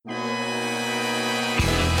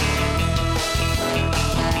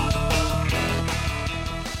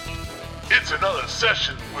It's another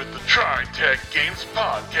session with the TriTech Games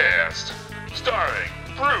Podcast, starring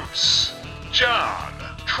Bruce, John,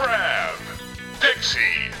 Trav, Pixie.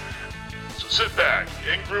 So sit back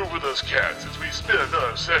and groove with us cats as we spin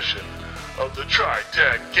another session of the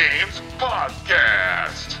TriTech Games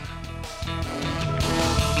Podcast.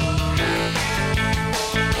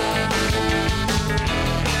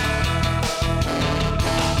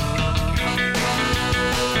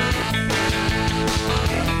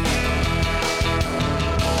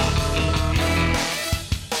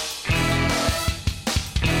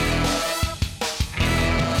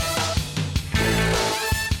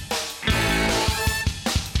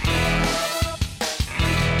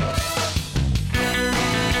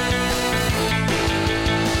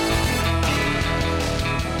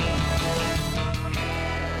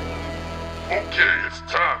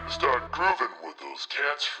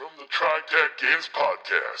 Cats from the TriTech Games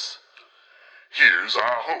Podcast. Here's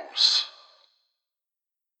our hosts.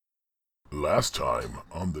 Last time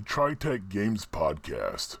on the TriTech Games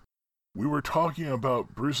Podcast, we were talking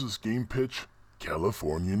about Bruce's game pitch,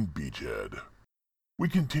 Californian Beachhead. We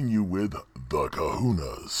continue with the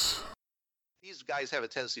Kahunas. These guys have a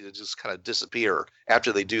tendency to just kind of disappear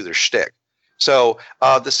after they do their shtick. So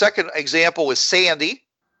the second example is Sandy.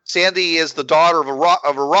 Sandy is the daughter of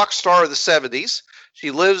a rock star of the 70s. She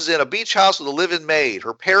lives in a beach house with a live-in maid.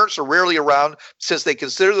 Her parents are rarely around since they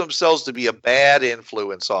consider themselves to be a bad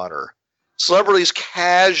influence on her. Celebrities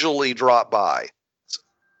casually drop by.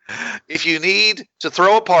 If you need to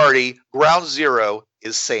throw a party, ground zero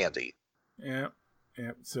is Sandy. Yeah.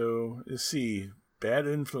 So let's see. Bad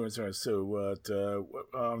influence. So what?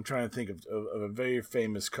 I'm trying to think of a very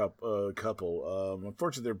famous couple.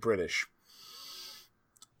 Unfortunately, they're British.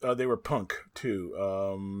 They were punk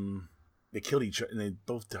too. They killed each other and they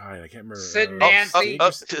both died. I can't remember. Sid and Nancy.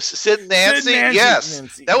 Sid and Nancy. Yes,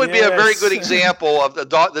 Nancy. That would be a very good example of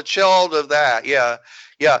the child of that. Yeah.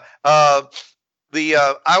 I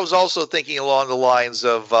was also thinking along the lines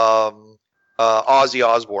of Ozzy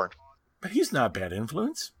Osbourne. But he's not a bad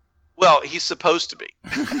influence. Well, he's supposed to be.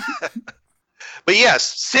 But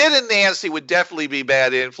yes, Sid and Nancy would definitely be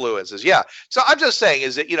bad influences. Yeah. So I'm just saying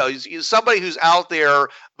is that, he's somebody who's out there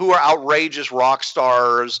who are outrageous rock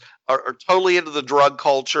stars, are totally into the drug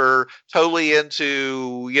culture, totally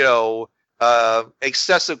into,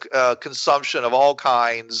 excessive consumption of all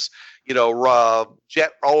kinds,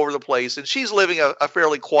 jet all over the place. And she's living a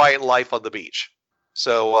fairly quiet life on the beach.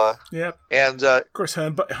 So, yep. And, of course,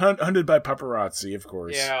 hunted by paparazzi, of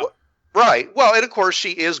course. Yeah. Right. Well, and of course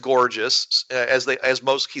she is gorgeous, as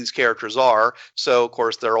most of these characters are. So of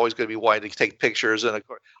course they're always going to be wanting to take pictures, and of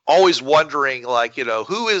course, always wondering,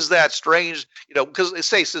 who is that strange? Because they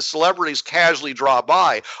say celebrities casually drop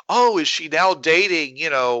by. Oh, is she now dating?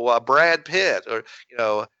 Brad Pitt, or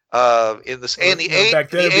in the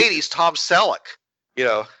 80s, Tom Selleck.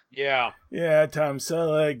 Yeah, Tom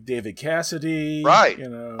Selleck, David Cassidy. Right.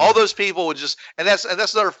 All those people would just, and that's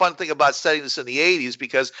another fun thing about setting this in the 80s,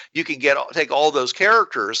 because you can take all those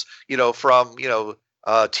characters, from,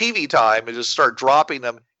 TV time and just start dropping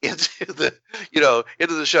them into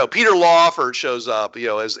the show. Peter Lawford shows up,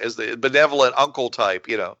 as the benevolent uncle type,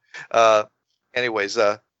 anyways,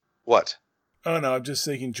 what? Oh, no, I'm just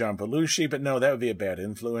thinking John Belushi, but no, that would be a bad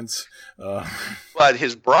influence. But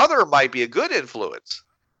his brother might be a good influence.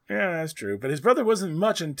 Yeah, that's true. But his brother wasn't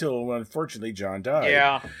much until, unfortunately, John died.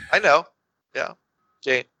 Yeah. I know. Yeah.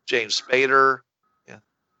 James Spader. Yeah.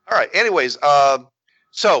 All right. Anyways,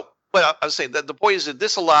 so but I was saying that the point is that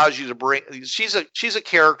this allows you to bring, she's a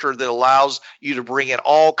character that allows you to bring in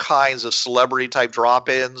all kinds of celebrity type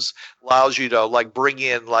drop-ins, allows you to bring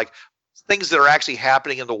in things that are actually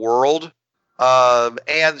happening in the world.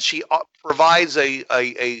 And she provides a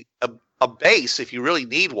base, if you really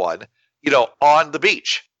need one, on the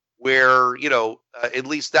beach, where, at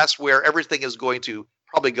least that's where everything is going to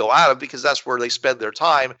probably go out of, because that's where they spend their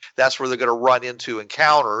time. That's where they're going to run into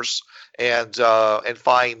encounters and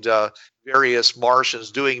find various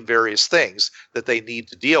Martians doing various things that they need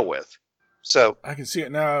to deal with. So I can see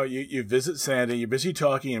it now. You visit Sandy, you're busy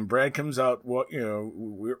talking, and Brad comes out,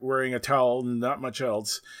 wearing a towel and not much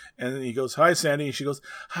else. And then he goes, "Hi, Sandy." And she goes,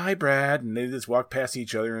 "Hi, Brad." And they just walk past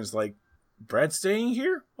each other, and it's like, Brad's staying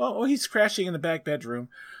here? Oh, he's crashing in the back bedroom.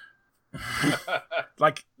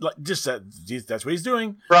 Just that's what he's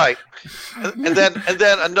doing, right? And then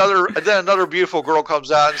another beautiful girl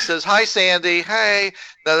comes out and says, "Hi, Sandy." Hey,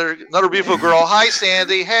 another beautiful girl. "Hi,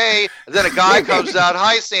 Sandy." Hey, and then a guy comes out.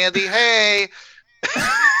 "Hi, Sandy." Hey.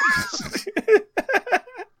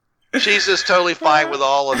 She's just totally fine with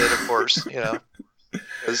all of it, of course, because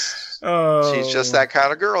she's just that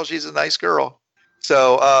kind of girl. She's a nice girl.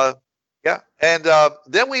 So, Yeah. And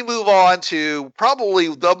then we move on to probably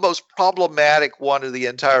the most problematic one of the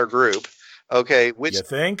entire group. Okay. Which, You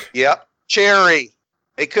think? yeah, Cherry,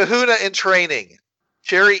 a kahuna in training.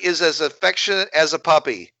 Cherry is as affectionate as a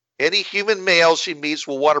puppy. Any human male she meets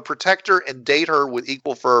will want to protect her and date her with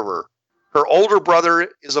equal fervor. Her older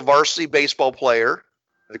brother is a varsity baseball player.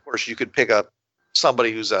 And of course, you could pick up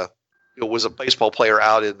somebody who's was a baseball player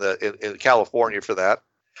out in California for that.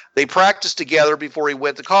 They practiced together before he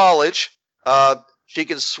went to college. She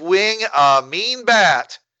can swing a mean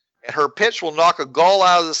bat, and her pitch will knock a gull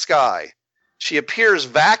out of the sky. She appears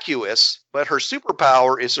vacuous, but her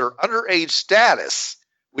superpower is her underage status,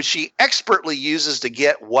 which she expertly uses to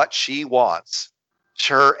get what she wants.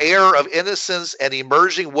 Her air of innocence and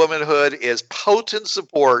emerging womanhood is potent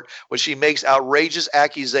support when she makes outrageous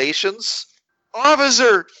accusations.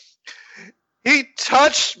 Officer, he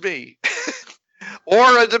touched me.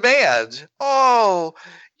 Or a demand. Oh,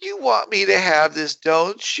 you want me to have this,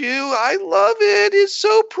 don't you? I love it. It's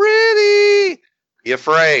so pretty. Be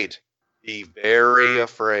afraid. Be very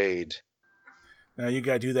afraid. Now you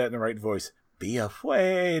gotta do that in the right voice. Be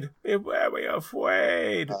afraid. Be very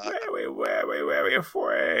afraid. Very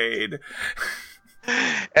afraid.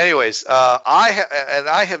 Anyways,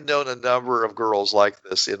 I have known a number of girls like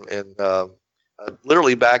this in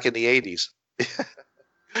literally back in the 80s.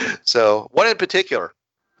 So one in particular,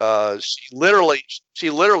 she literally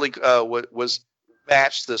was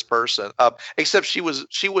matched this person up. Except she was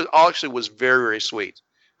actually was very, very sweet.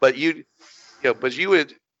 But you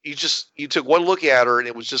took one look at her and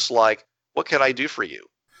it was just like, what can I do for you?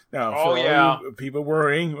 Now, for all you people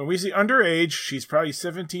worrying, when we see underage, she's probably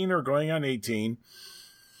 17 or going on 18.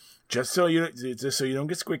 Just so you don't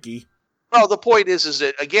get squicky. Well, the point is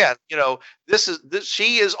that again,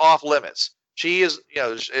 she is off limits. She is,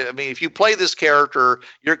 I mean, if you play this character,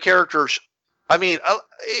 your character, again,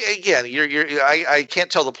 I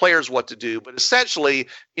can't tell the players what to do, but essentially,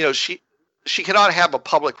 she cannot have a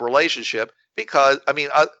public relationship because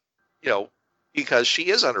she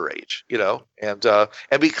is underage, and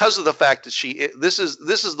because of the fact that this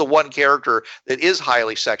is the one character that is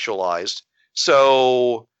highly sexualized.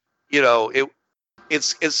 So, it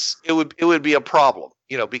would be a problem,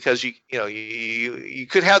 because you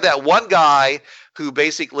could have that one guy who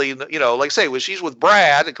basically, like say when she's with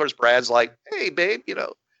Brad, of course, Brad's like, hey babe,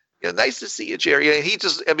 nice to see you, Jerry. And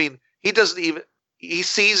he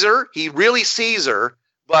sees her, he really sees her,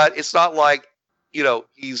 but it's not like,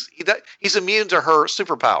 he's immune to her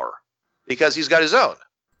superpower because he's got his own.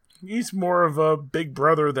 He's more of a big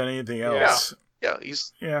brother than anything else. Yeah, He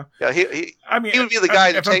would be the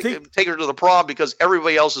guy to take her to the prom because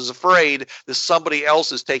everybody else is afraid that somebody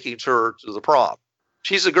else is taking her to the prom.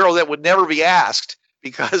 She's a girl that would never be asked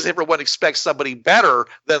because everyone expects somebody better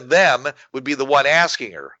than them would be the one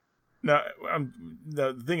asking her. Now,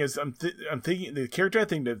 the thing is, I'm thinking the character I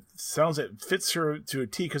think that sounds that fits her to a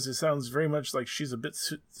T because it sounds very much like she's a bit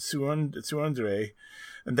tsundere,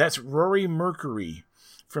 and that's Rory Mercury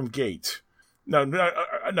from Gate. No,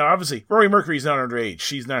 obviously, Rory Mercury's not underage.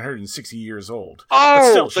 She's 960 years old.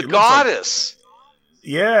 Oh, still, the goddess.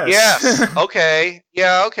 Yes. Yes. Okay.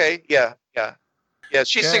 Yeah. Okay. Yeah. Yeah. Yeah.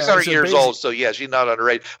 She's 600 years old, so yeah, she's not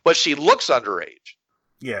underage, but she looks underage.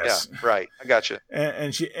 Yes. Yeah. Right. I got you.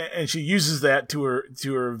 And she uses that to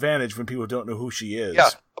her advantage when people don't know who she is. Yeah.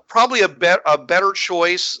 Probably a better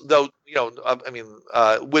choice, though.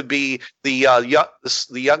 Would be the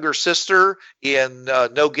younger sister in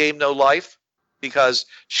No Game No Life. Because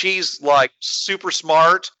she's like super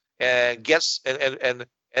smart and gets and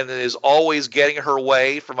is always getting her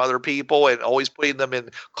way from other people and always putting them in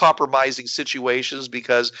compromising situations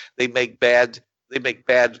because they make bad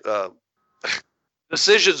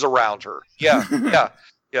decisions around her. Yeah,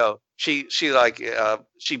 yeah. She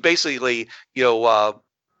basically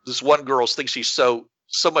this one girl thinks she's so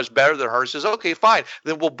much better than her. She says, okay, fine,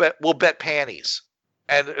 then we'll bet panties.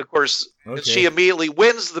 And of course, she immediately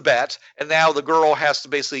wins the bet, and now the girl has to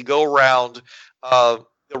basically go around the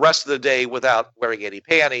rest of the day without wearing any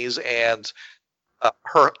panties. And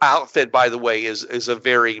her outfit, by the way, is a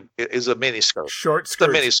miniskirt, short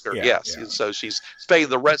skirt, the miniskirt. Yes, yeah. So she's spending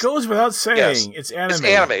the rest. It goes without saying, yes, it's anime. It's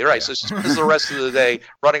anime, right? Yeah. So she spends the rest of the day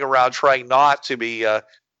running around trying not to be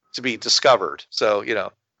discovered. So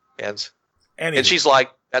and she's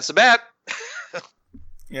like, "That's a bet."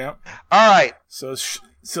 Yeah. All right. So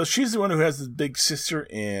she's the one who has the big sister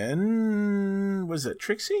in. Was it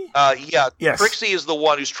Trixie? Yeah. Yes. Trixie is the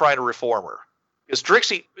one who's trying to reform her.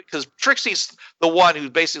 Because Trixie's the one who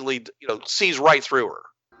basically sees right through her,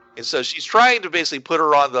 and so she's trying to basically put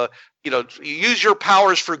her on the use your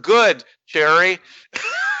powers for good, Cherry.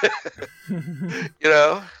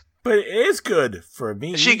 But it is good for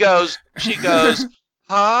me. She goes,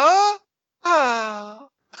 huh?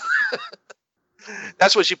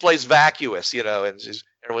 That's when she plays vacuous, and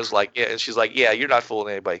everyone's like, yeah, and she's like, yeah, you're not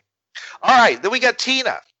fooling anybody. All right, then we got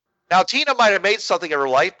Tina. Now, Tina might have made something of her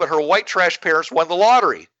life, but her white trash parents won the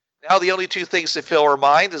lottery. Now the only two things that fill her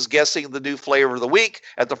mind is guessing the new flavor of the week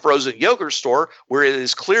at the frozen yogurt store, where it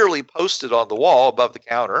is clearly posted on the wall above the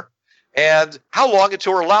counter, and how long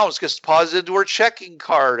until her allowance gets deposited into her checking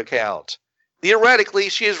card account. Theoretically,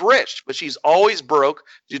 she is rich, but she's always broke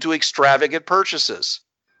due to extravagant purchases.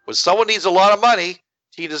 When someone needs a lot of money,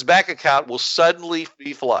 Tina's bank account will suddenly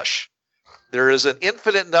be flush. There is an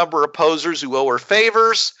infinite number of posers who owe her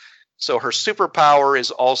favors, so her superpower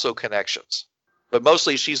is also connections. But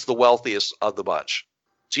mostly she's the wealthiest of the bunch.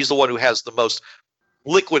 She's the one who has the most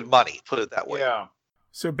liquid money, put it that way. Yeah.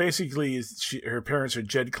 So basically, her parents are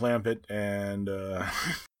Jed Clampett and...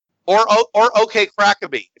 Or OK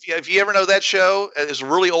Crackaby. If you ever know that show, it's a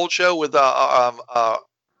really old show with Burl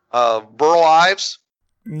Ives.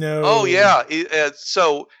 No. Oh, yeah.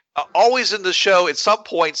 So always in the show, at some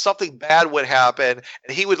point, something bad would happen,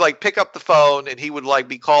 and he would pick up the phone, and he would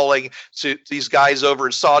be calling to these guys over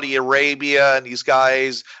in Saudi Arabia and these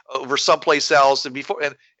guys over someplace else, and he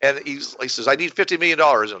says, "I need $50 million,"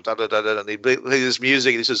 and they play this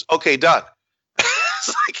music, and he says, "Okay, done."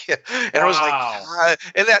 And I was like,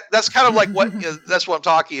 and that's kind of like what that's what I'm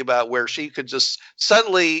talking about, where she could just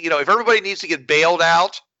suddenly, if everybody needs to get bailed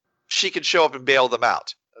out, she can show up and bail them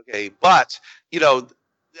out. Okay, but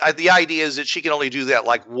the idea is that she can only do that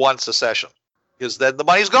once a session, because then the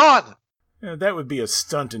money's gone. Yeah, that would be a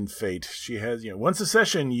stunt in fate. She has, once a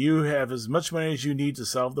session, you have as much money as you need to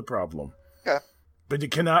solve the problem. Yeah, but you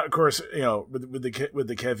cannot, of course, with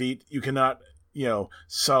the Khajiit, you cannot,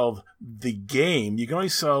 solve the game. You can only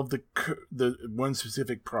solve the one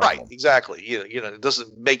specific problem. Right, exactly. It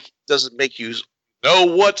doesn't make you know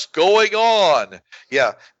what's going on.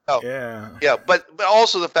 Yeah. Oh, yeah. But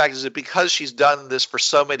also the fact is that because she's done this for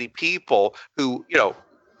so many people who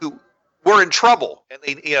were in trouble, and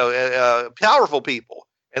they, powerful people,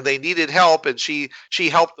 and they needed help, and she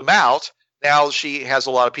helped them out. Now she has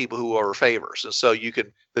a lot of people who are her favors, and so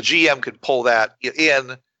the GM could pull that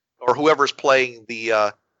in, or whoever's playing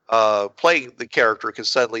the character can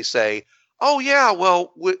suddenly say, "Oh yeah,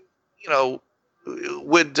 well, would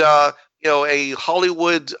a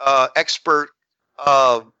Hollywood expert,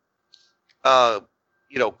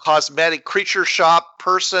 cosmetic creature shop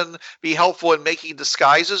person be helpful in making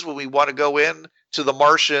disguises when we want to go in to the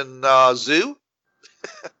Martian zoo?"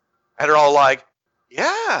 And they're all like,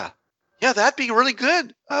 "Yeah, that'd be really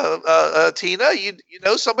good, Tina. You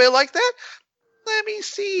know somebody like that? Let me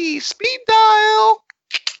see, speed dial."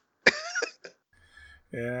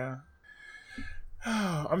 Yeah.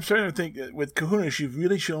 I'm trying to think. With Kahuna, she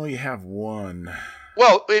really should only have one.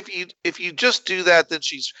 Well, if you just do that, then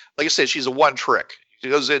she's, like I said, she's a one trick. She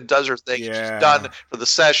goes in, does her thing, she's done for the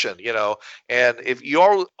session, And if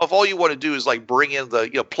all you want to do is bring in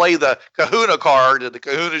play the Kahuna card, and the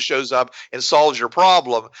Kahuna shows up and solves your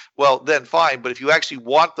problem, well, then fine. But if you actually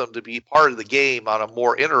want them to be part of the game on a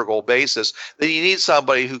more integral basis, then you need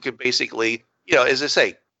somebody who can basically, as I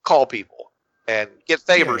say, call people and get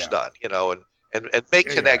favors done, and make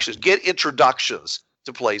connections, get introductions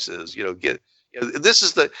to places, this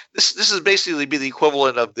is basically be the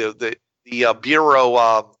equivalent of the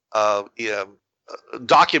bureau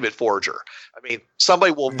document forger. I mean,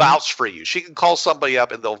 somebody will vouch for you. She can call somebody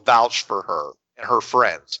up and they'll vouch for her and her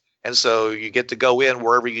friends. And so you get to go in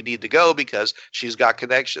wherever you need to go because she's got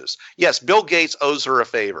connections. Yes, Bill Gates owes her a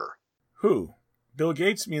favor. Who? Bill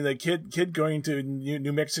Gates? I mean, the kid going to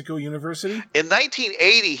New Mexico University? In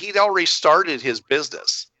 1980, he'd already started his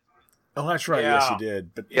business. Oh, that's right. Yeah. Yes, he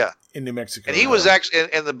did. But in New Mexico. And he was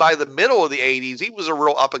actually, and by the middle of the 80s, he was a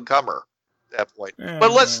real up and comer at that point.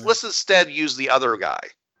 But let's instead use the other guy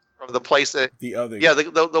from the place that the other. Yeah,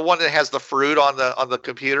 the one that has the fruit on the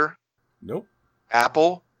computer. Nope.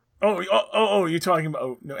 Apple. Oh! You're talking about?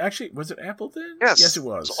 Oh, no, actually, was it Apple then? Yes, it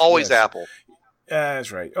was. It's always Apple.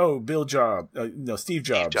 That's right. Oh, Bill Jobs. No, Steve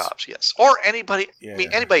Jobs. Steve Jobs, yes. Or anybody. Yeah. I mean,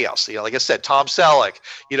 anybody else. Like I said, Tom Selleck.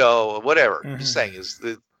 Whatever. I'm just saying is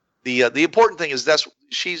the important thing is that's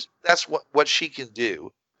what she can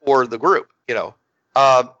do for the group.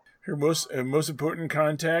 Her most important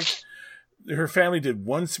contact. Her family did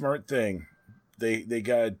one smart thing. They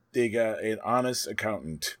got an honest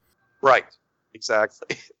accountant. Right.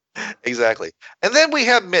 Exactly. Exactly. And then we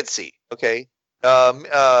have Mitzi. Okay. In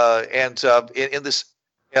this,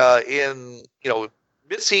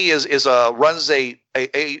 Mitzi runs a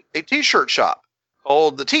t-shirt shop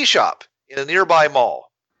called the Tea Shop in a nearby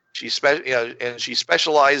mall, She and she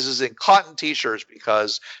specializes in cotton T-shirts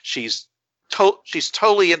because she's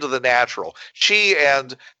totally into the natural. She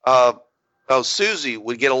and Susie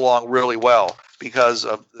would get along really well because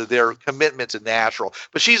of their commitment to natural.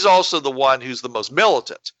 But she's also the one who's the most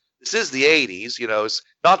militant. This is the 80s, it's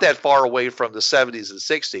not that far away from the 70s and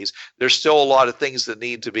 60s. There's still a lot of things that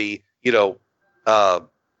need to be,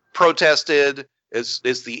 protested. It's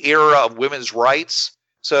the era of women's rights.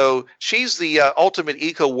 So she's the ultimate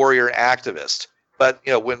eco-warrior activist. But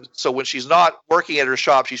when she's not working at her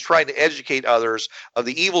shop, she's trying to educate others of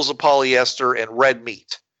the evils of polyester and red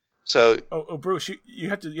meat. So, Bruce, you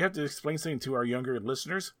have to explain something to our younger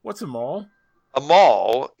listeners. What's a mall? A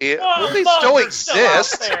mall, they still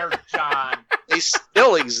exist. Still out there, John. They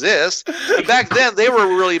still exist. But back then, they were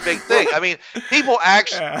a really big thing. I mean, people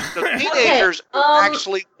teenagers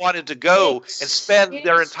actually wanted to go and spend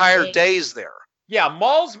their entire days there. Yeah,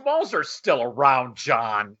 malls are still around,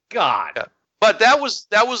 John. God. Yeah. But that was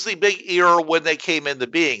the big era when they came into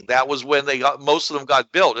being. That was when most of them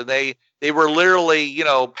got built, and they were literally,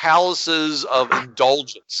 palaces of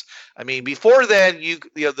indulgence. I mean, before then,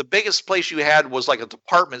 the biggest place you had was like a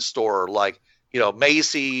department store, like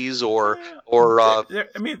Macy's or. I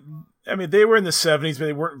mean, they were in the 70s, but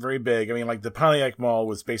they weren't very big. I mean, like the Pontiac Mall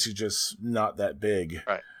was basically just not that big.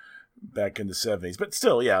 Right. Back in the 70s, but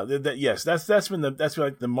still, yeah, yes, that's when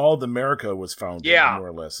the Mall of America was founded, more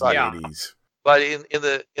or less, in the 80s. But in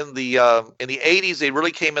the 80s, they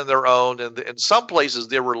really came in their own, and in some places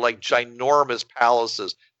there were like ginormous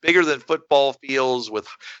palaces, bigger than football fields, with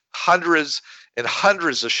hundreds and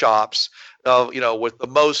hundreds of shops, with the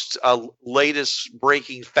most latest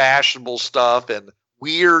breaking fashionable stuff and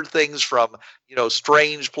weird things from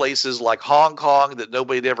strange places like Hong Kong that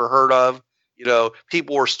nobody had ever heard of.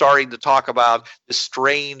 People were starting to talk about this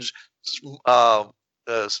strange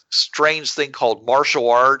thing called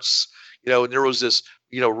martial arts. And there was this,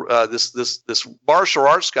 this martial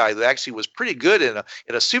arts guy that actually was pretty good in a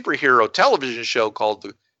superhero television show called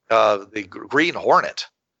the Green Hornet.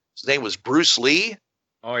 His name was Bruce Lee.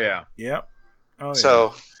 Oh yeah, yep. Oh,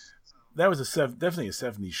 so that was definitely a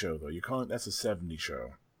 70s show, though. You're calling that's a 70s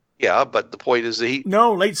show. Yeah, but the point is that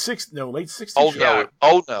late 60s. Oh show. no!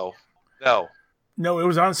 Oh no! No. No, it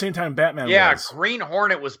was on the same time Batman was. Green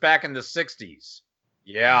Hornet was back in the 60s.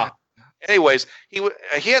 Yeah. Anyways, he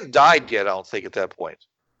hadn't died yet, I don't think, at that point.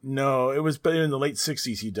 No, it was in the late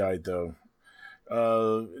 60s he died, though.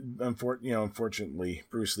 Unfortunately,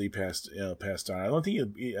 Bruce Lee passed on. I don't think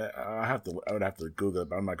I would have to Google it,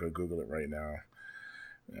 but I'm not going to Google it right now.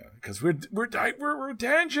 Because we're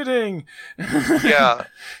tangenting. Yeah.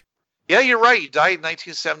 Yeah, you're right. He died in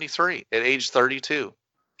 1973 at age 32.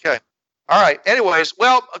 Okay. All right. Anyways,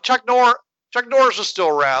 well, Chuck Norris is still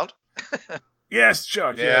around. Yes,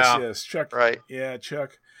 Chuck. Yeah. Yes, Chuck. Right. Yeah,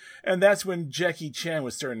 Chuck. And that's when Jackie Chan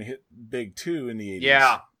was starting to hit big too in the 80s.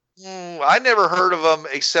 Yeah. I never heard of him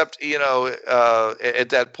except at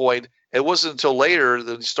that point. It wasn't until later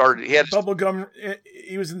that he started. He had Bubblegum.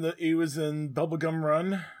 He was in Bubblegum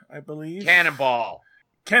Run, I believe. Cannonball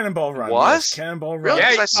Run. Was yes, Cannonball Run.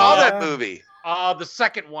 Really? Yeah, I saw that movie. The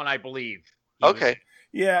second one, I believe. Okay.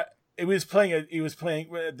 Yeah. He was playing at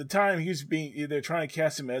the time. They're trying to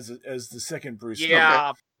cast him as the second Bruce. Yeah.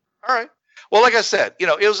 Okay. All right. Well, like I said,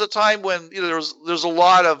 it was a time when there's a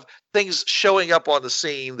lot of things showing up on the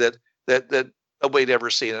scene that nobody'd ever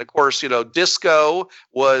seen, and of course, disco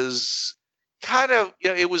was kind of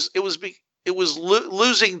it was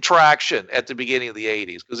losing traction at the beginning of the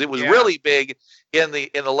 80s because it was really big in the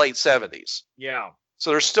late 70s. Yeah. So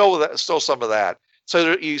there's still some of that.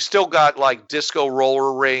 So you still got like disco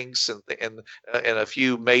roller rinks and a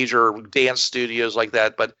few major dance studios like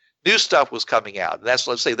that, but new stuff was coming out. And that's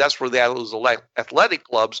where those athletic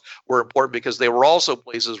clubs were important because they were also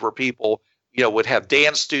places where people, would have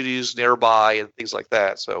dance studios nearby and things like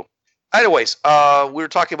that. So anyways, we were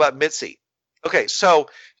talking about Mitzi. Okay. So,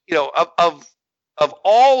 of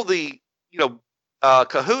all the,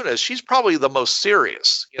 kahunas, she's probably the most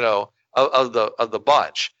serious, of the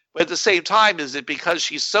bunch. But at the same time, is it because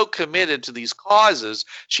she's so committed to these causes,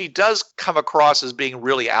 she does come across as being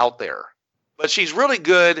really out there. But she's really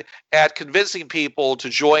good at convincing people to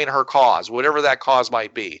join her cause, whatever that cause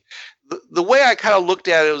might be. The way I kind of looked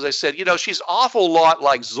at it was I said, she's awful lot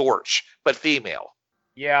like Zorch, but female.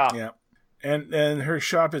 Yeah. Yeah. And her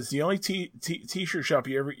shop is the only t-shirt shop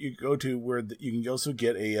you go to where you can also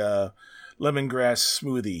get a lemongrass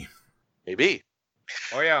smoothie. Maybe.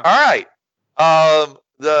 Oh, yeah. All right.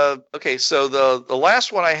 So the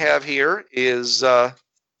last one I have here is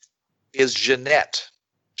Jeanette.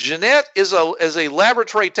 Jeanette is a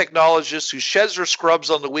laboratory technologist who sheds her scrubs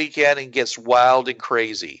on the weekend and gets wild and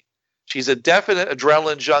crazy. She's a definite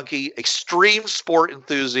adrenaline junkie, extreme sport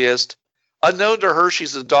enthusiast. Unknown to her,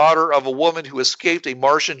 she's the daughter of a woman who escaped a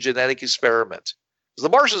Martian genetic experiment. The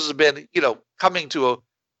Martians have been, coming to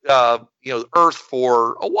Earth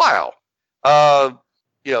for a while.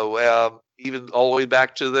 Even all the way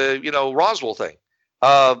back to the, Roswell thing.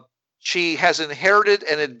 She has inherited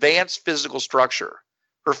an advanced physical structure.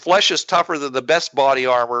 Her flesh is tougher than the best body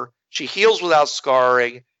armor. She heals without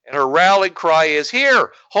scarring, and her rallying cry is,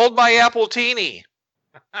 "Here, hold my Appletini."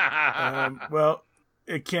 Well,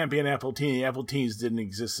 it can't be an Appletini. Appletinis didn't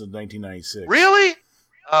exist in 1996. Really?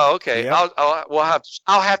 Oh, okay. Yep.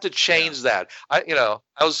 I'll have to change that. I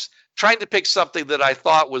was trying to pick something that I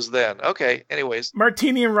thought was then. Okay. Anyways,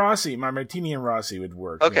 Martini and Rossi. My Martini and Rossi would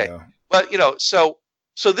work. Okay, but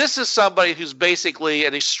so this is somebody who's basically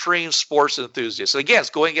an extreme sports enthusiast. And again, it's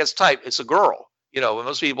going against type. It's a girl.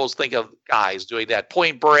 Most people think of guys doing that.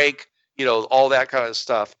 Point Break. All that kind of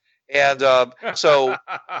stuff. And so,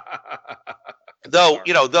 though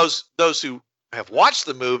those who have watched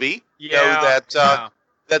the movie know that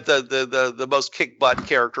that the most kick butt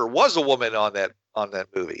character was a woman on that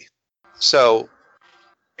movie. So,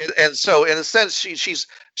 and so in a sense, she's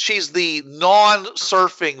the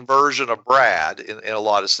non-surfing version of Brad in a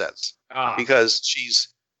lot of sense, because she's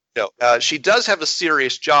she does have a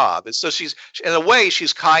serious job, and so she's in a way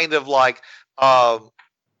she's kind of like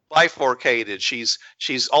bifurcated. She's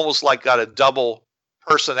almost like got a double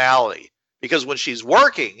personality, because when she's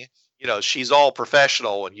working, she's all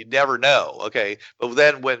professional and you never know. Okay. But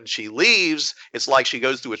then when she leaves, it's like she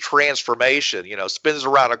goes through a transformation, spins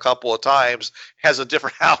around a couple of times, has a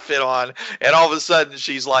different outfit on, and all of a sudden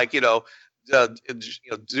she's like,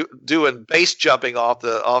 doing base jumping off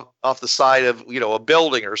the side of, a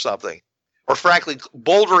building or something, or frankly,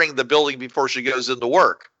 bouldering the building before she goes into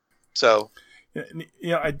work. So,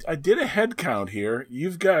 I did a head count here.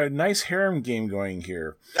 You've got a nice harem game going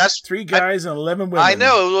here. That's 3 guys and 11 women. I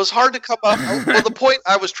know, it was hard to come up. Well, the point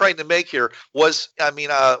I was trying to make here was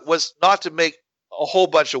not to make a whole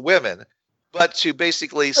bunch of women, but to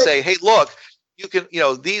basically say, hey, look, you can,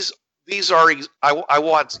 these are. I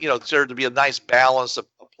want there to be a nice balance of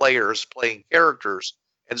players playing characters,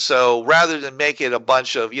 and so rather than make it a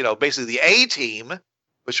bunch of basically the A team,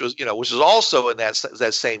 which was also in that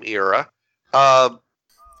same era. I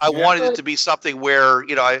wanted it to be something where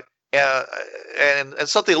and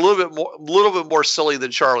something a little bit more silly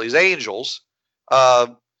than Charlie's Angels,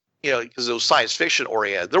 because it was science fiction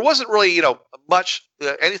oriented. There wasn't really much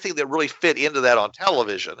anything that really fit into that on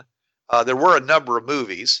television. There were a number of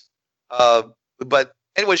movies, but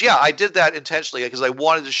anyways, yeah, I did that intentionally because I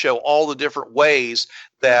wanted to show all the different ways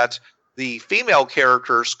that the female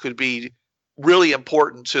characters could be really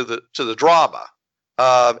important to the drama.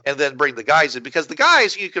 And then bring the guys in, because the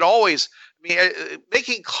guys you can always,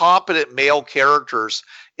 making competent male characters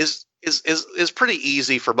is pretty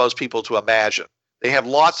easy for most people to imagine. They have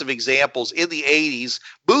lots of examples in the 80s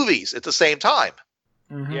movies at the same time.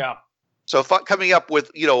 Mm-hmm. Yeah. So coming up with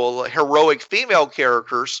heroic female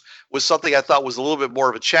characters was something I thought was a little bit more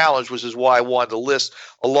of a challenge, which is why I wanted to list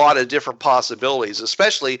a lot of different possibilities,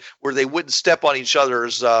 especially where they wouldn't step on each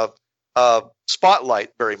other's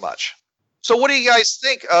spotlight very much. So what do you guys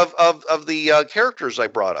think of the characters I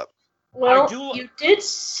brought up? Well, you did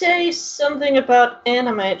say something about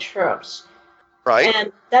anime tropes. Right.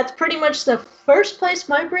 And that's pretty much the first place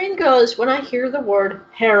my brain goes when I hear the word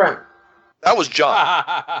harem. That was John.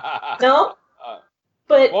 No?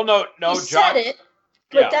 But no, you John said it,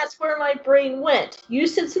 but that's where my brain went. You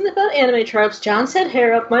said something about anime tropes. John said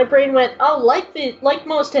harem. My brain went, like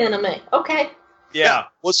most anime. Okay. Yeah.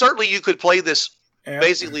 Well, certainly you could play this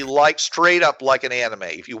basically straight up like an anime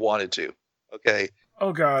if you wanted to. Okay.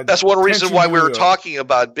 Oh God. That's one reason Tenchi why we were Muyo. talking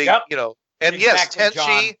about big, and Exactly, yes,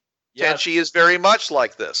 John. Tenchi is very much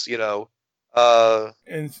like this,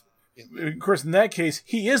 And of course, in that case,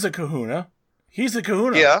 he is a Kahuna. He's a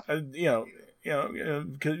Kahuna. Yeah.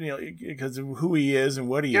 Because of who he is and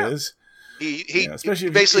what he is. He especially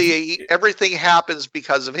basically everything happens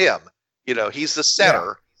because of him. He's the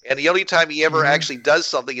center. And the only time he ever actually does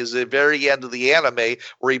something is at the very end of the anime,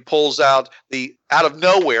 where he pulls out of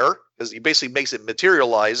nowhere, because he basically makes it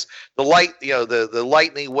materialize, the light, the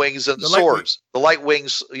lightning wings and the swords, the light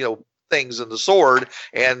wings, things and the sword,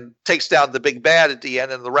 and takes down the big bad at the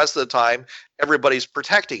end. And the rest of the time, everybody's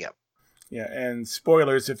protecting him. Yeah, and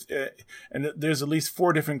spoilers, and there's at least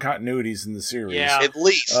 4 different continuities in the series. Yeah. At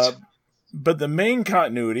least. But the main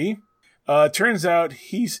continuity, turns out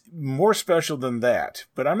he's more special than that.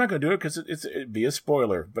 But I'm not going to do it because it'd be a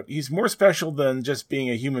spoiler. But he's more special than just being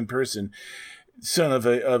a human person. son of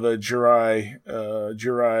a Jirai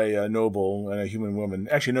noble and a human woman.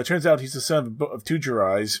 Actually, no, it turns out he's the son of two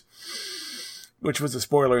Jirais, which was a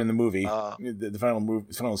spoiler in the movie,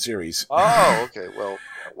 the final series. Oh, okay. Well,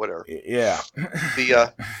 whatever. Yeah.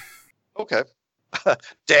 Okay.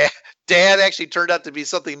 Dad actually turned out to be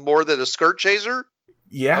something more than a skirt chaser?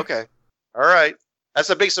 Yeah. Okay. All right. That's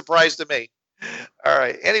a big surprise to me. All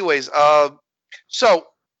right. Anyways,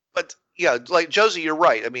 but yeah, like Josie, you're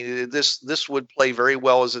right. I mean, this would play very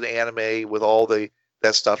well as an anime with all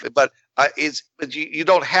that stuff. But you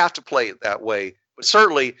don't have to play it that way. But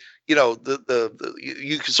certainly, you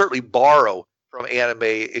can certainly borrow from anime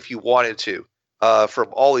if you wanted to, from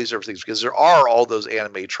all these different things, because there are all those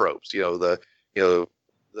anime tropes.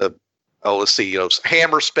 Let's see,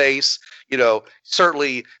 hammer space.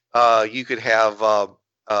 Certainly, you could have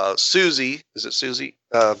Susie. Is it Susie?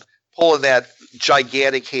 Pulling that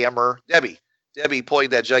gigantic hammer. Debbie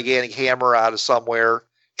pulling that gigantic hammer out of somewhere.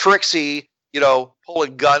 Trixie,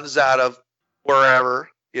 pulling guns out of wherever.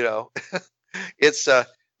 It's the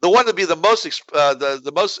one to be the most,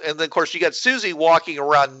 the most, and then of course you got Susie walking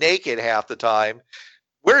around naked half the time.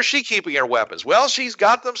 Where is she keeping her weapons? Well, she's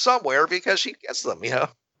got them somewhere because she gets them.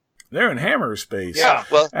 They're in hammer space. Yeah.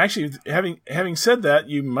 Well, actually, having said that,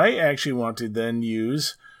 you might actually want to then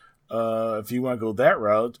use, if you want to go that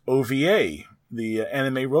route, OVA, the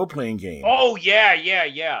anime role-playing game. Oh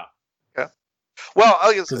yeah. Well,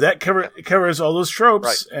 because that covers all those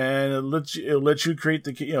tropes, right. And it'll let you create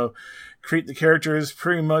the characters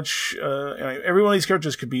pretty much. Every one of these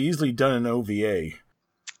characters could be easily done in OVA.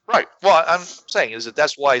 Right. Well, I'm saying is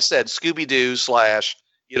that's why I said Scooby-Doo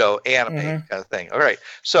 / anime kind of thing. All right.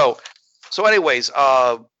 So anyways,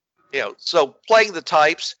 so playing the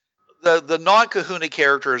types, the non-Kahuna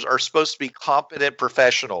characters are supposed to be competent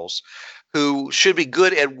professionals who should be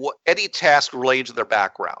good at any task related to their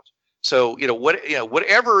background. So,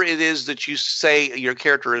 whatever it is that you say your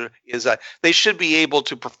character is, they should be able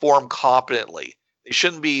to perform competently. They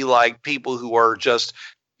shouldn't be like people who are just,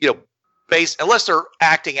 unless they're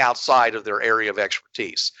acting outside of their area of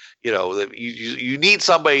expertise. You need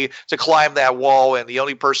somebody to climb that wall, and the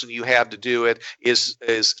only person you have to do it is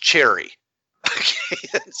Cherry. Okay,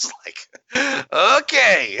 it's like,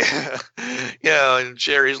 okay, and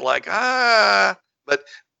Cherry's like,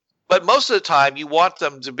 but most of the time you want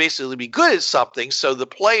them to basically be good at something, so the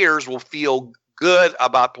players will feel good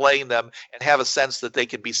about playing them and have a sense that they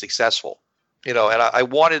can be successful. And I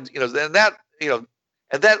wanted, and that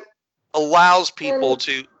allows people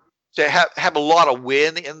to have a lot of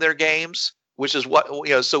win in their games, which is what,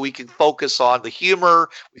 so we can focus on the humor,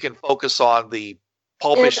 we can focus on the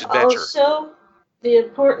pulpish adventure. Also, the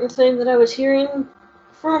important thing that I was hearing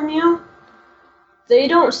from you, they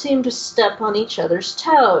don't seem to step on each other's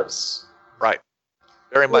toes. Right.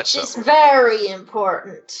 Very much so. Which is very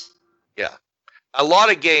important. Yeah. A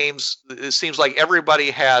lot of games, it seems like everybody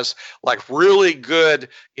has like really good,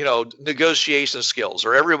 negotiation skills,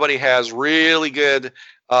 or everybody has really good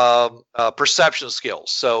perception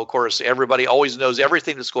skills. So, of course, everybody always knows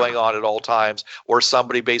everything that's going on at all times, or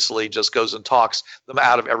somebody basically just goes and talks them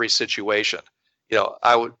out of every situation.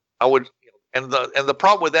 I would, and the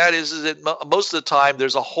problem with that is that most of the time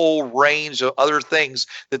there's a whole range of other things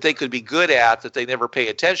that they could be good at that they never pay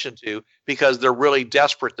attention to because they're really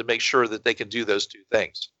desperate to make sure that they can do those two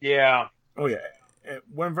things. Yeah. Oh, yeah.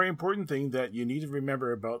 One very important thing that you need to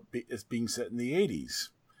remember about is being set in the 80s.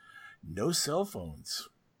 No cell phones.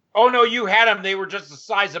 Oh, no, you had them. They were just the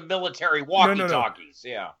size of military walkie-talkies.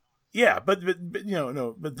 No. Yeah. Yeah, but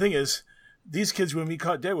the thing is, these kids wouldn't be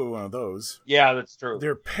caught dead with one of those. Yeah, that's true.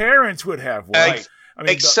 Their parents would have one. Right.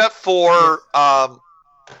 Except for...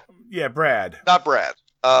 Brad. Not Brad.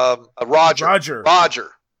 Roger.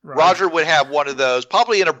 Roger would have one of those,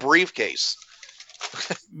 probably in a briefcase.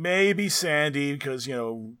 Maybe Sandy, because,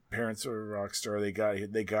 parents are a rock star. They got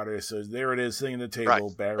her, so there it is, sitting at the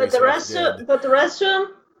table. Right. But the rest of them,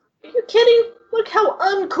 are you kidding? Look how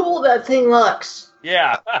uncool that thing looks.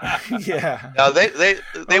 Yeah. Yeah. Now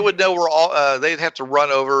they would know we're all. They'd have to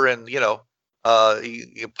run over and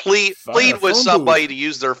plead with somebody to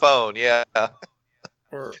use their phone. Yeah.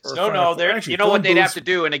 No. You know what they'd have to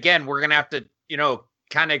do, and again, we're gonna have to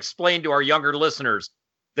kind of explain to our younger listeners.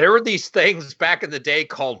 There were these things back in the day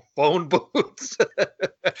called phone booths.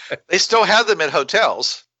 They still have them at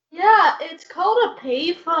hotels. Yeah, it's called a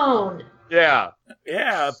payphone. Yeah,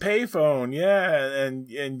 a payphone. Yeah, and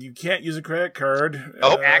you can't use a credit card.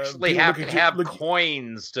 Actually have to have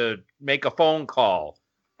coins to make a phone call.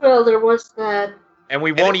 Well, there was that. And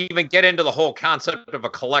we won't even get into the whole concept of a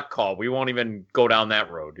collect call. We won't even go down that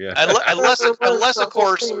road. Yeah, unless of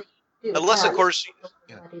course,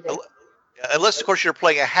 unless of course you're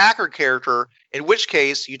playing a hacker character, in which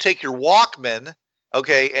case you take your Walkman,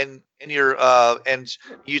 okay, and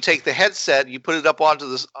you take the headset, you put it up onto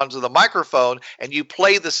the microphone, and you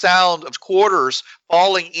play the sound of quarters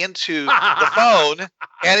falling into the phone,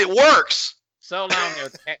 and it works. So down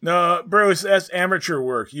there. No, Bruce, that's amateur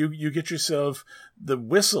work. You get yourself the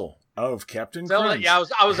whistle of Captain Crunch. Yeah,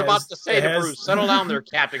 I was about to say to Bruce, settle down there,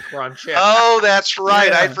 Captain Crunch. Yeah. Oh, that's right.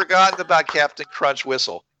 Yeah. I'd forgotten about Captain Crunch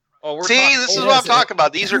whistle. Oh, see, this is what I'm talking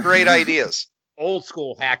about. These are great ideas. Old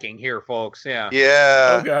school hacking here, folks. Yeah.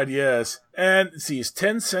 Yeah. Oh, God, yes. And see, it's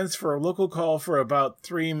 10 cents for a local call for about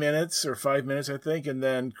 3 minutes or 5 minutes, I think, and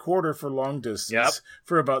then quarter for long distance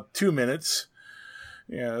for about 2 minutes.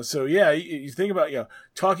 Yeah, so yeah, you think about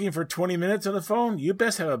talking for 20 minutes on the phone. You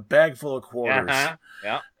best have a bag full of quarters.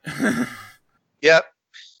 Yeah. Yep.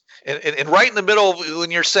 And right in the middle of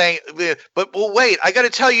when you're saying, but wait, I got to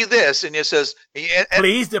tell you this, and it says,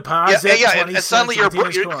 please deposit. And suddenly you're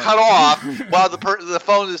cut off while the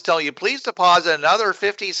phone is telling you, please deposit another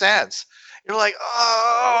 50 cents. You're like,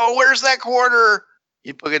 oh, where's that quarter?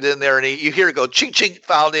 You put it in there, and you hear it go ching ching,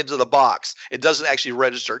 found into the box. It doesn't actually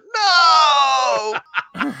register. No.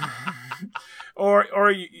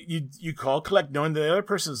 Or you call collect, knowing the other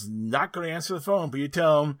person's not going to answer the phone, but you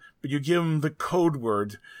tell them, but you give them the code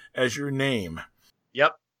word as your name.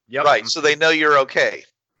 Yep. Right, so they know you're okay.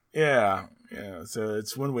 Yeah. So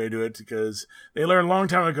it's one way to do it, because they learned a long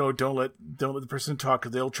time ago, don't let the person talk,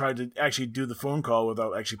 because they'll try to actually do the phone call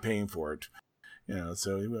without actually paying for it.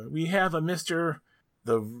 So we have a Mr.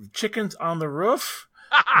 The chicken's on the roof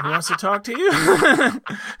who wants to talk to you.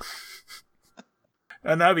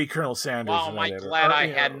 And that'd be Colonel Sanders. Wow, am I glad I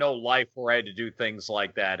had no life where I had to do things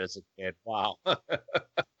like that as a kid. Wow. All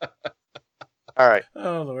right.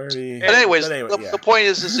 Oh, Lordy. But anyways, the point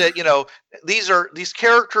is that, these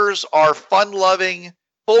characters are fun-loving,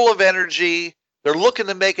 full of energy. They're looking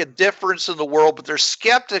to make a difference in the world, but they're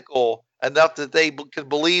skeptical enough that they can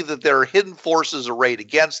believe that there are hidden forces arrayed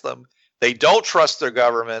against them. They don't trust their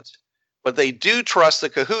government, but they do trust the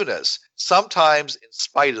kahunas, sometimes in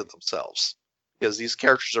spite of themselves, because these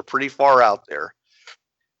characters are pretty far out there.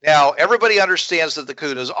 Now, everybody understands that the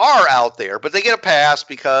kahunas are out there, but they get a pass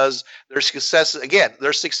because their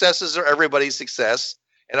successes are everybody's success,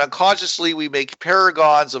 and unconsciously we make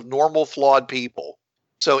paragons of normal, flawed people.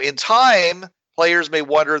 So in time, players may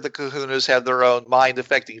wonder if the kahunas have their own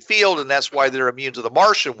mind-affecting field, and that's why they're immune to the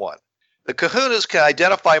Martian one. The kahunas can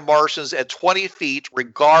identify Martians at 20 feet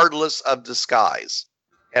regardless of disguise.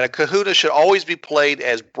 And a kahuna should always be played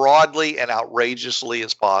as broadly and outrageously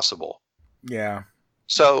as possible. Yeah.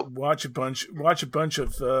 So watch a bunch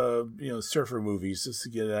of surfer movies just to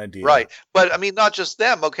get an idea. Right. But I mean, not just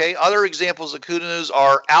them, okay? Other examples of kahunas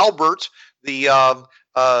are Albert, the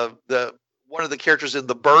one of the characters in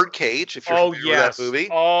The Birdcage, if you're familiar with that movie.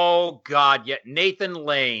 Oh God, yeah. Nathan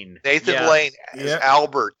Lane Lane is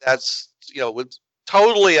Albert. That's with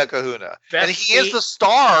totally a kahuna. And he is the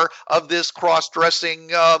star of this cross-dressing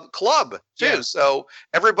club too. Yeah. So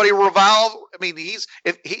everybody revolve. I mean, he's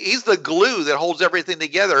the glue that holds everything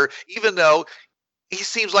together, even though he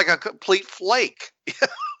seems like a complete flake.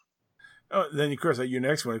 Oh, then of course your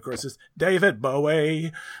next one, of course, is David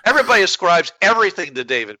Bowie. Everybody ascribes everything to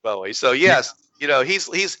David Bowie. So yes,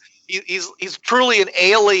 he's truly an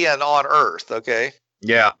alien on Earth. Okay.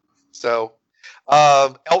 Yeah. So.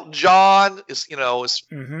 Elton John is,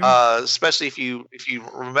 especially if you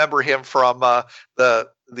remember him from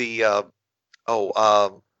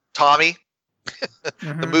Tommy,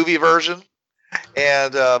 the movie version,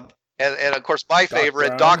 and of course my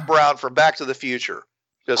favorite, Doc Brown from Back to the Future.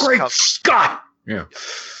 Great Scott! Yeah,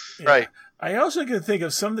 right. I also can think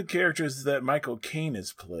of some of the characters that Michael Caine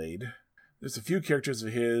has played. There's a few characters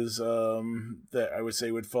of his that I would say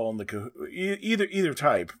would fall in the either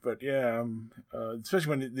type, but yeah, especially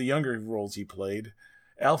when the younger roles he played.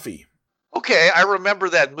 Alfie. Okay, I remember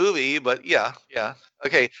that movie, but yeah,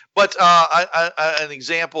 okay. But an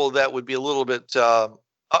example that would be a little bit, and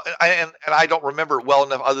I don't remember it well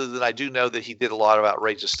enough, other than I do know that he did a lot of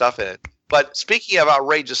outrageous stuff in it. But speaking of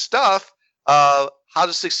outrageous stuff, How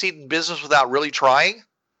to Succeed in Business Without Really Trying.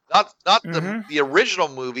 Not the original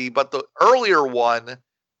movie, but the earlier one,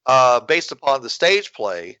 based upon the stage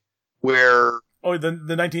play, where the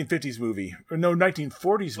 1950s movie, or no,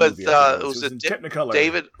 1940s movie. It was in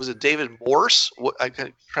Technicolor. Was it David Morse? I'm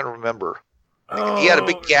trying to remember. He had a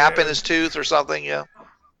big gap in his tooth or something. Yeah.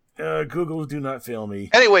 Google, do not fail me.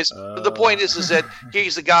 Anyways, the point is that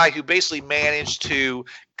he's the guy who basically managed to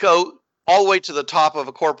go all the way to the top of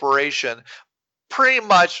a corporation, pretty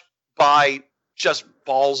much by just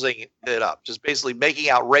ballsing it up, just basically making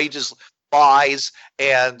outrageous lies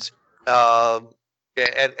and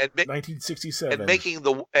And 1967, and making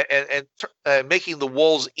the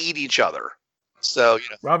wolves eat each other. So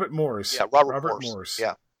Robert Morris. Yeah, Robert Morris.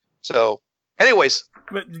 Yeah. So, anyways,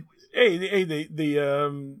 but hey,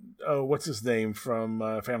 the what's his name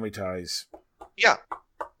from Family Ties? Yeah,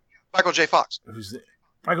 Michael J. Fox.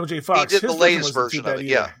 Michael J. Fox? He did the latest version of it.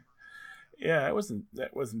 Yeah. Yeah, that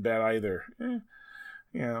wasn't bad either.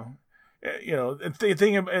 The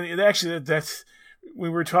thing, and actually that's. We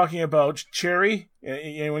were talking about Cherry,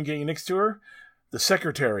 anyone getting next to her, the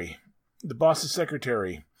secretary, the boss's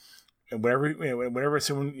secretary, and whenever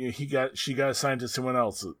someone she got assigned to someone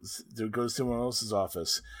else to go to someone else's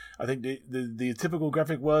office. I think the typical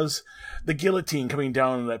graphic was the guillotine coming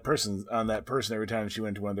down on that person every time she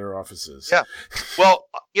went to one of their offices. Yeah, well,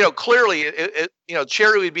 clearly,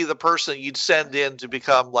 Cherry would be the person you'd send in to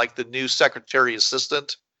become like the new secretary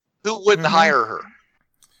assistant. Who wouldn't hire her?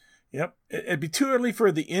 Yep. It'd be too early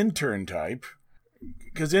for the intern type,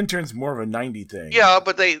 because intern's more of a 90 thing. Yeah,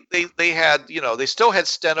 but they had, they still had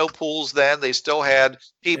steno pools then. They still had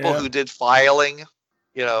people who did filing,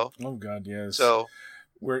 Oh, God, yes. So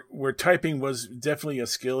where typing was definitely a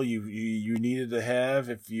skill you needed to have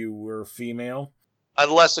if you were female.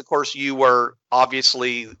 Unless, of course, you were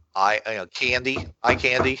obviously eye candy.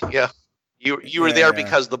 Yeah. You were there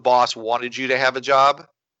because the boss wanted you to have a job.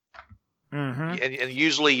 Mm-hmm. And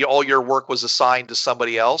usually all your work was assigned to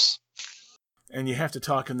somebody else. And you have to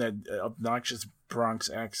talk in that obnoxious Bronx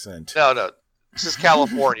accent. No. This is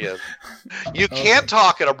California. You can't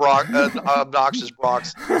talk in an obnoxious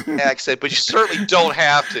Bronx accent, but you certainly don't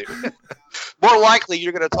have to. More likely,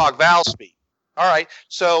 you're going to talk vowel speak. All right.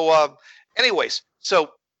 So, anyways,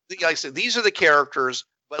 like I said, these are the characters.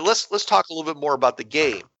 But let's talk a little bit more about the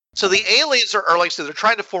game. So the aliens are like I said, they're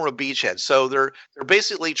trying to form a beachhead. So they're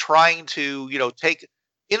basically trying to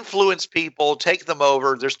influence people, take them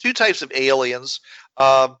over. There's two types of aliens.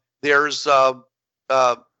 There's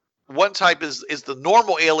one type is the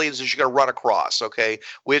normal aliens that you're going to run across, okay,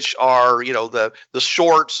 which are the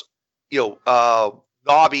short,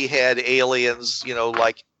 knobby head aliens,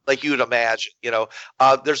 like you would imagine.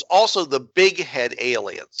 There's also the big head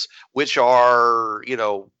aliens, which are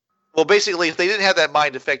well, basically, if they didn't have that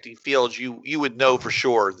mind-affecting field, you would know for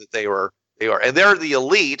sure that they are, and they're the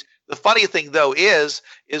elite. The funny thing, though, is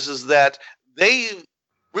that they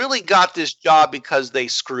really got this job because they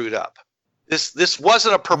screwed up. This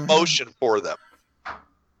wasn't a promotion for them.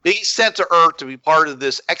 Being sent to Earth to be part of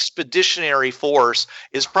this expeditionary force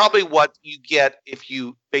is probably what you get if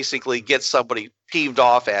you basically get somebody peeved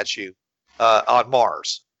off at you on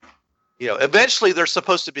Mars. Eventually they're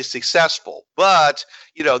supposed to be successful, but,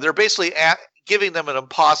 they're basically giving them an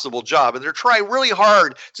impossible job, and they're trying really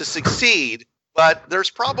hard to succeed, but they're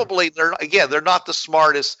not the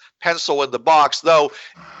smartest pencil in the box, though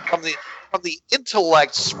from the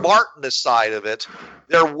intellect smartness side of it,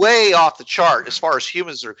 they're way off the chart as far as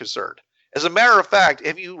humans are concerned. As a matter of fact,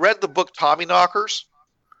 have you read the book Tommyknockers?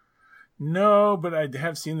 No, but I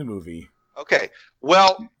have seen the movie. Okay.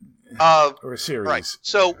 Well, or a series. Right.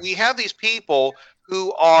 So we have these people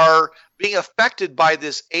who are being affected by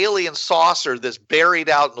this alien saucer that's buried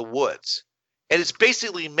out in the woods, and it's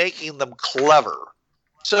basically making them clever.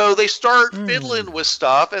 So they start fiddling with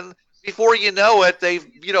stuff, and before you know it, they've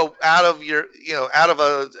out of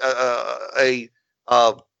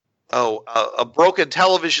a broken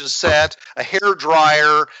television set, a hair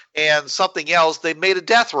dryer, and something else, they made a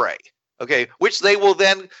death ray. Okay, which they will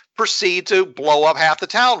then proceed to blow up half the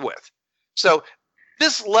town with. So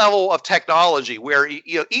this level of technology where,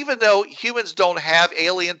 even though humans don't have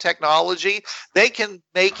alien technology, they can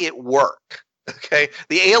make it work. Okay,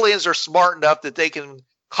 the aliens are smart enough that they can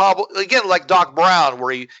cobble, again, like Doc Brown,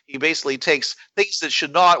 where he basically takes things that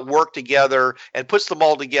should not work together and puts them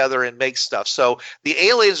all together and makes stuff. So the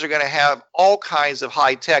aliens are going to have all kinds of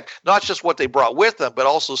high tech, not just what they brought with them, but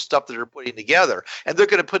also stuff that they're putting together. And they're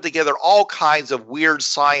going to put together all kinds of weird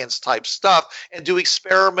science type stuff and do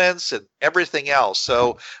experiments and everything else.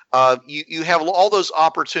 So you have all those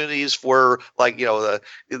opportunities for, like,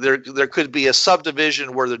 there could be a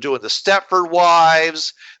subdivision where they're doing the Stepford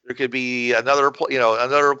Wives. There could be another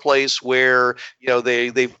place where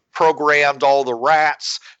they've programmed all the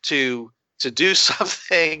rats to do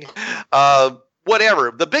something.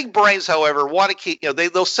 Whatever. The big brains, however, want to keep.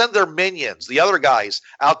 They'll send their minions, the other guys,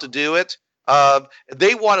 out to do it.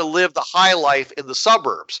 They want to live the high life in the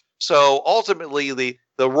suburbs. So ultimately, the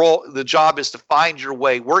job is to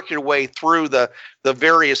work your way through the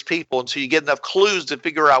various people until you get enough clues to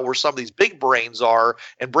figure out where some of these big brains are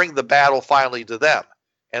and bring the battle finally to them.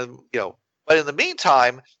 And but in the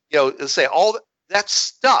meantime, say all that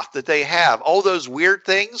stuff that they have, all those weird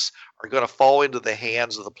things are going to fall into the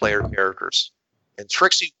hands of the player characters. And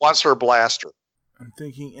Trixie wants her blaster. I'm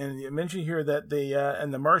thinking, and you mentioned here that they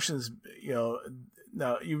and the Martians,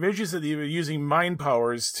 now you mentioned that they were using mind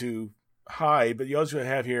powers to hide, but you also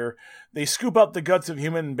have here they scoop up the guts of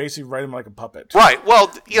human and basically ride them like a puppet. Right.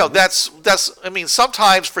 Well, that's. I mean,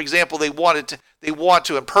 sometimes, for example, they want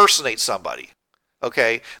to impersonate somebody.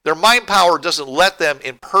 Okay, their mind power doesn't let them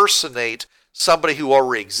impersonate somebody who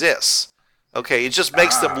already exists. Okay, it just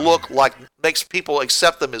makes them makes people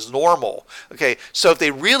accept them as normal. Okay, so if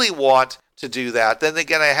they really want to do that, then they're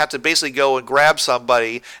going to have to basically go and grab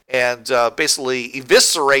somebody and basically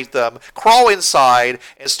eviscerate them, crawl inside,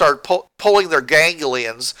 and start pulling their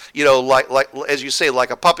ganglions, like as you say, like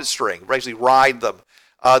a puppet string, basically ride them.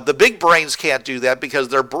 The big brains can't do that because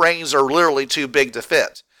their brains are literally too big to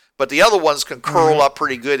fit. But the other ones can curl up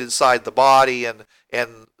pretty good inside the body and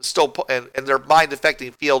still and their mind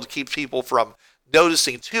affecting field keeps people from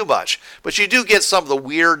noticing too much. But you do get some of the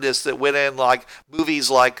weirdness that went in, like movies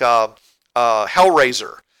like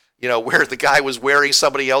Hellraiser, where the guy was wearing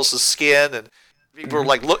somebody else's skin and people were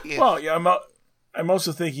like, look. Well, yeah, I'm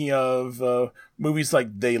also thinking of movies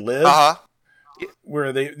like They Live,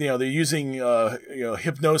 where they're using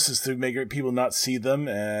hypnosis to make people not see them.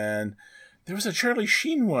 And there was a Charlie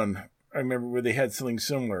Sheen one I remember where they had something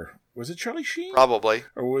similar. Was it Charlie Sheen? Probably.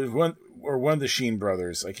 Or was one of the Sheen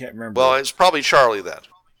brothers? I can't remember. Well, it's probably Charlie then.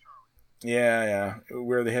 Yeah,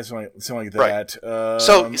 where they had something like that.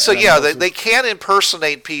 Right. They can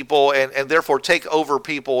impersonate people and therefore take over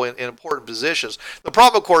people in important positions. The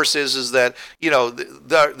problem, of course, is that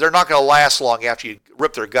they're not going to last long after you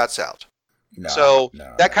rip their guts out.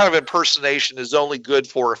 That kind of impersonation is only good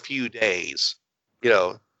for a few days.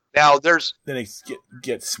 Now then it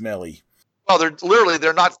gets smelly. Well,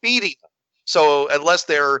 they're not feeding them. So unless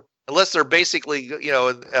they're basically, they're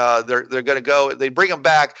going to go, they bring them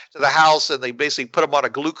back to the house and they basically put them on a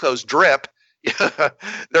glucose drip.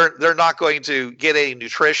 They're not going to get any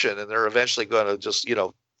nutrition and they're eventually going to just,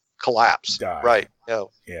 collapse. Die. Right.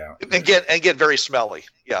 Yeah. And get very smelly.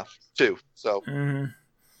 Yeah. Too. So. Mm-hmm.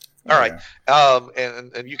 All right.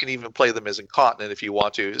 And you can even play them as incontinent if you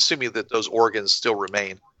want to, assuming that those organs still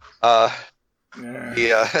remain. But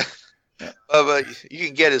you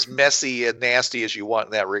can get as messy and nasty as you want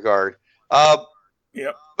in that regard.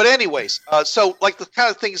 Yep. But anyways, so like the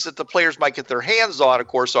kind of things that the players might get their hands on, of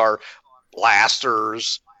course, are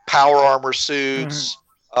blasters, power armor suits,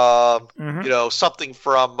 something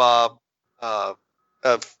from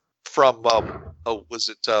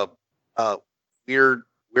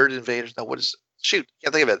Weird Invaders? No, what is it? Shoot,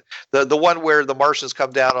 can't think of it. The one where the Martians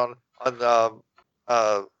come down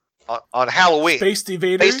on Halloween. Space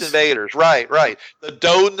Invaders, right. The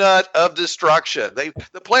Donut of Destruction.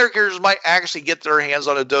 The player characters might actually get their hands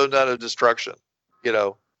on a Donut of Destruction.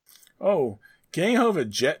 Oh, can you have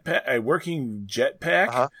a working jetpack?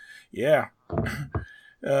 Uh-huh. Yeah.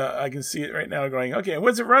 I can see it right now going, okay,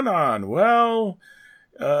 what's it run on? Well,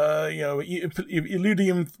 Illudium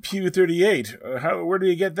Q38. Where do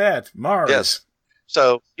you get that? Mars. Yes.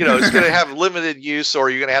 So, it's going to have limited use or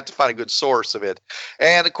you're going to have to find a good source of it.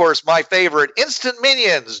 And, of course, my favorite, instant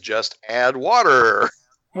minions. Just add water.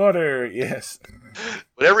 Water, yes.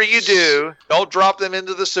 Whatever you do, don't drop them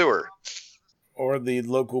into the sewer. Or the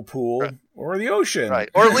local pool. Right. Or the ocean. Right.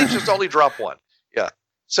 Or at least just only drop one. Yeah.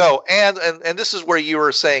 So, and this is where you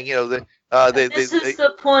were saying, this is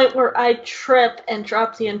the point where I trip and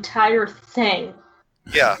drop the entire thing.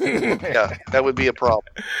 Yeah. Yeah. That would be a problem.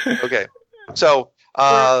 Okay. So,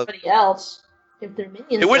 everybody else, if they're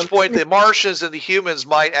minions. At which point, the Martians and the humans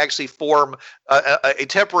might actually form a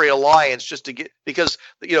temporary alliance just to get, because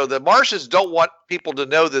the Martians don't want people to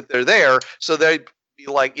know that they're there, so they'd be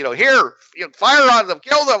like, here, fire on them,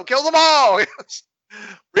 kill them all.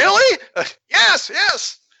 Really? Yes.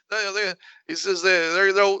 He says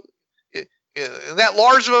they'll in that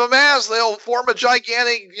large of a mass, they'll form a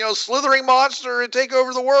gigantic, slithering monster and take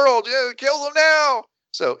over the world. Yeah, kill them now.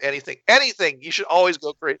 So anything, you should always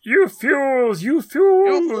go for it. You fools! You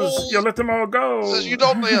let them all go. Says you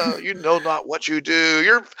don't, you know not what you do.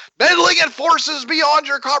 You're meddling in forces beyond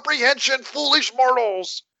your comprehension, foolish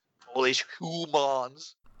mortals, foolish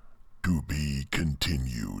humans. To be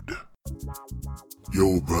continued.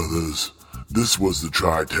 Yo, brothers, this was the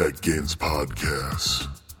TriTech Games Podcast.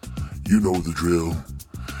 You know the drill.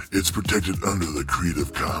 It's protected under the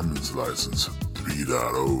Creative Commons License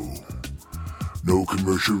 3.0. No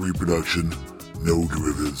commercial reproduction, no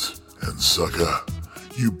derivatives, and sucker,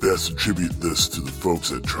 you best attribute this to the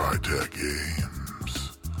folks at TriTech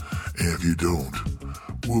Games. And if you don't,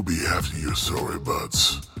 we'll be after your sorry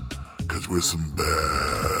butts, 'cause we're some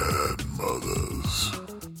bad mothers.